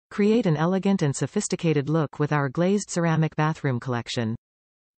Create an elegant and sophisticated look with our Glazed Ceramic Bathroom Collection.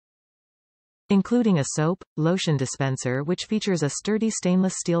 Including a soap, lotion dispenser which features a sturdy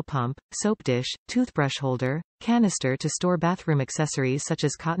stainless steel pump, soap dish, toothbrush holder, canister to store bathroom accessories such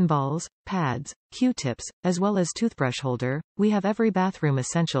as cotton balls, pads, Q-tips, as well as toothbrush holder, we have every bathroom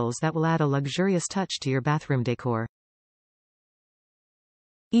essentials that will add a luxurious touch to your bathroom decor.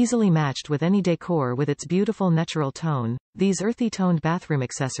 Easily matched with any decor with its beautiful netural tone, these earthy-toned bathroom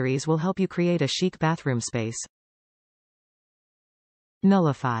accessories will help you create a chic bathroom space.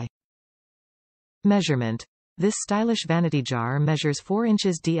 Nullify. Measurement. This stylish vanity jar measures 4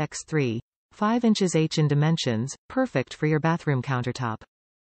 inches x 3, 5 inches h in dimensions, perfect for your bathroom countertop.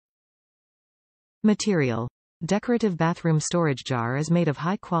 Material. Decorative bathroom storage jar is made of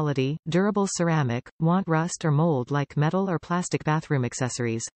high-quality, durable ceramic, won't rust or mold like metal or plastic bathroom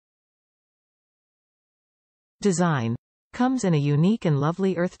accessories. Design. Comes in a unique and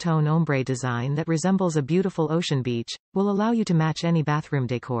lovely earth tone ombre design that resembles a beautiful ocean beach, will allow you to match any bathroom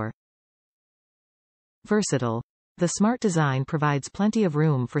decor. Versatile. The smart design provides plenty of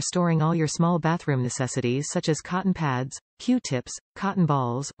room for storing all your small bathroom necessities such as cotton pads, Q-tips, cotton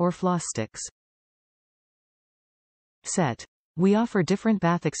balls, or floss sticks. Set. We offer different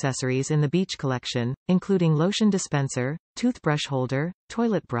bath accessories in the beach collection, including lotion dispenser, toothbrush holder,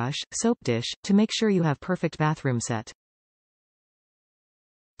 toilet brush, soap dish, to make sure you have perfect bathroom set.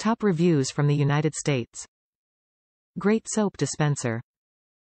 Top reviews from the United States. Great soap dispenser.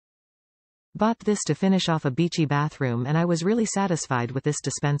 Bought this to finish off a beachy bathroom and I was really satisfied with this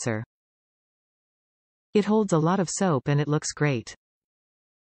dispenser. It holds a lot of soap and it looks great.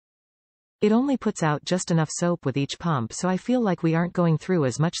 It only puts out just enough soap with each pump, so I feel like we aren't going through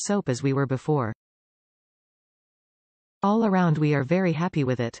as much soap as we were before. All around we are very happy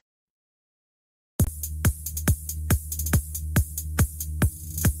with it.